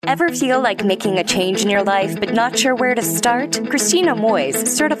Ever feel like making a change in your life but not sure where to start? Christina Moyes,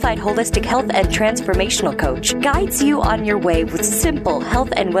 certified holistic health and transformational coach, guides you on your way with simple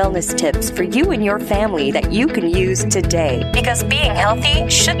health and wellness tips for you and your family that you can use today. Because being healthy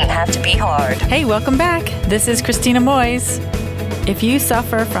shouldn't have to be hard. Hey, welcome back. This is Christina Moyes. If you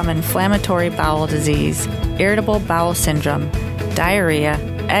suffer from inflammatory bowel disease, irritable bowel syndrome, diarrhea,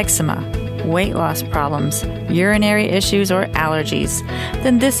 eczema, weight loss problems, urinary issues, or allergies,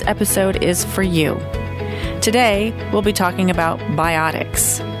 then this episode is for you. Today, we'll be talking about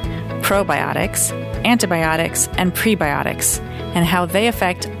biotics, probiotics, antibiotics, and prebiotics, and how they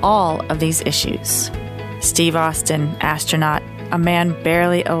affect all of these issues. Steve Austin, astronaut, a man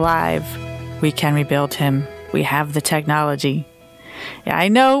barely alive. We can rebuild him. We have the technology. Yeah, I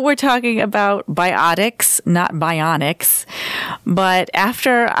know we're talking about biotics, not bionics, but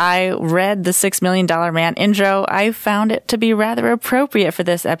after I read the $6 Million Man intro, I found it to be rather appropriate for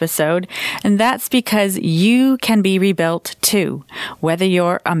this episode, and that's because you can be rebuilt too, whether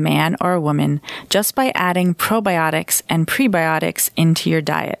you're a man or a woman, just by adding probiotics and prebiotics into your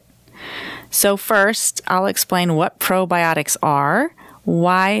diet. So first, I'll explain what probiotics are,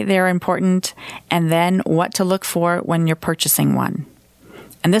 why they're important, and then what to look for when you're purchasing one.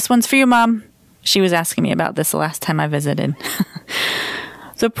 And this one's for you, Mom. She was asking me about this the last time I visited.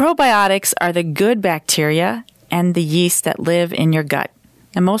 So probiotics are the good bacteria and the yeast that live in your gut.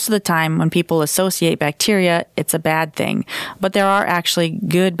 And most of the time when people associate bacteria, it's a bad thing. But there are actually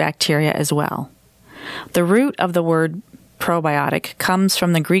good bacteria as well. The root of the word probiotic comes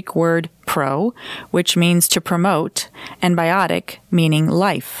from the Greek word pro, which means to promote, and biotic, meaning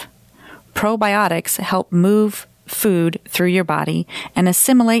life. Probiotics help move food through your body and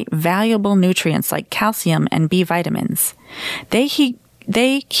assimilate valuable nutrients like calcium and B vitamins. They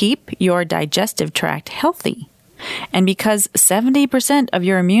keep your digestive tract healthy. And because 70% of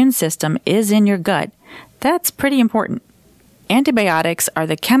your immune system is in your gut, that's pretty important. Antibiotics are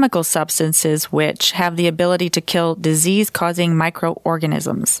the chemical substances which have the ability to kill disease-causing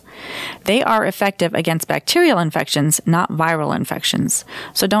microorganisms. They are effective against bacterial infections, not viral infections.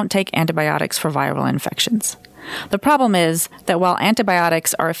 So don't take antibiotics for viral infections. The problem is that while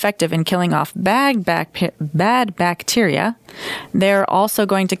antibiotics are effective in killing off bad bacteria, they're also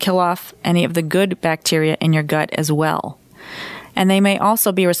going to kill off any of the good bacteria in your gut as well. And they may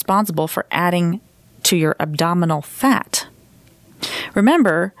also be responsible for adding to your abdominal fat.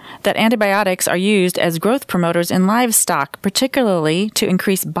 Remember that antibiotics are used as growth promoters in livestock, particularly to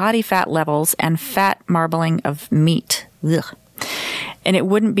increase body fat levels and fat marbling of meat. Ugh. And it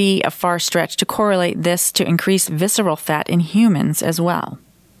wouldn't be a far stretch to correlate this to increased visceral fat in humans as well.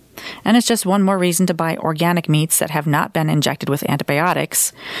 And it's just one more reason to buy organic meats that have not been injected with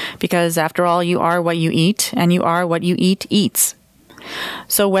antibiotics, because after all, you are what you eat, and you are what you eat eats.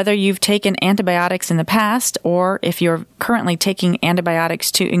 So whether you've taken antibiotics in the past, or if you're currently taking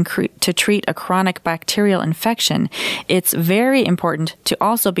antibiotics to treat a chronic bacterial infection, it's very important to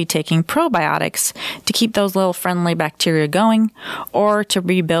also be taking probiotics to keep those little friendly bacteria going, or to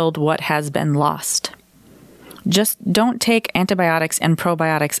rebuild what has been lost. Just don't take antibiotics and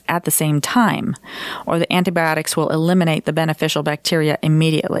probiotics at the same time, or the antibiotics will eliminate the beneficial bacteria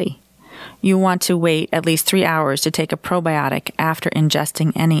immediately. You want to wait at least 3 hours to take a probiotic after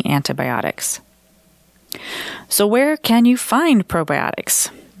ingesting any antibiotics. So where can you find probiotics?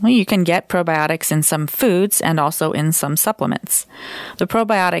 Well, you can get probiotics in some foods and also in some supplements. The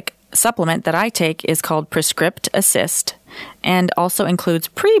probiotic supplement that I take is called Prescript Assist and also includes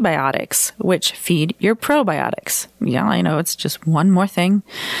prebiotics, which feed your probiotics. Yeah, I know, it's just one more thing.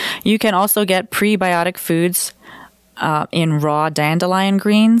 You can also get prebiotic foods in raw dandelion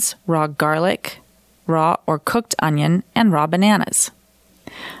greens, raw garlic, raw or cooked onion, and raw bananas.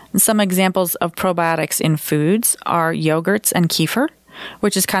 And some examples of probiotics in foods are yogurts and kefir,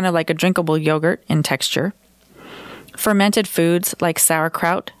 which is kind of like a drinkable yogurt in texture. Fermented foods like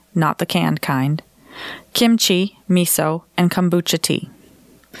sauerkraut, not the canned kind, kimchi, miso, and kombucha tea.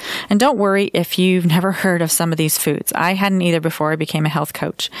 And don't worry if you've never heard of some of these foods. I hadn't either before I became a health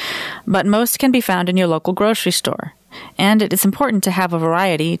coach. But most can be found in your local grocery store. And it is important to have a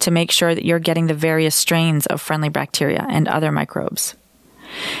variety to make sure that you're getting the various strains of friendly bacteria and other microbes.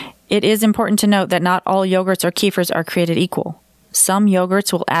 It is important to note that not all yogurts or kefirs are created equal. Some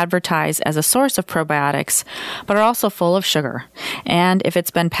yogurts will advertise as a source of probiotics, but are also full of sugar. And if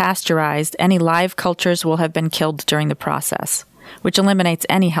it's been pasteurized, any live cultures will have been killed during the process, which eliminates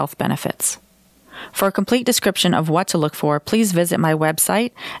any health benefits. For a complete description of what to look for, please visit my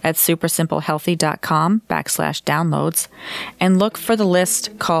website at supersimplehealthy.com/downloads and look for the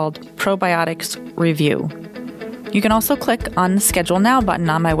list called Probiotics Review. You can also click on the Schedule Now button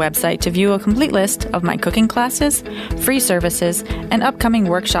on my website to view a complete list of my cooking classes, free services, and upcoming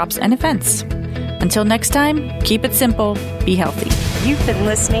workshops and events. Until next time, keep it simple, be healthy. You've been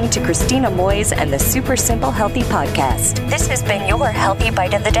listening to Christina Moyes and the Super Simple Healthy Podcast. This has been your Healthy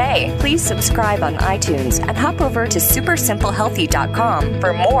Bite of the Day. Please subscribe on iTunes and hop over to supersimplehealthy.com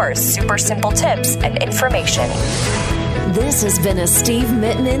for more super simple tips and information. This has been a Steve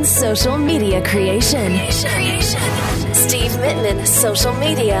Mittman social media creation.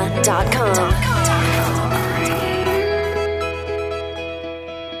 SteveMittmanSocialMedia.com.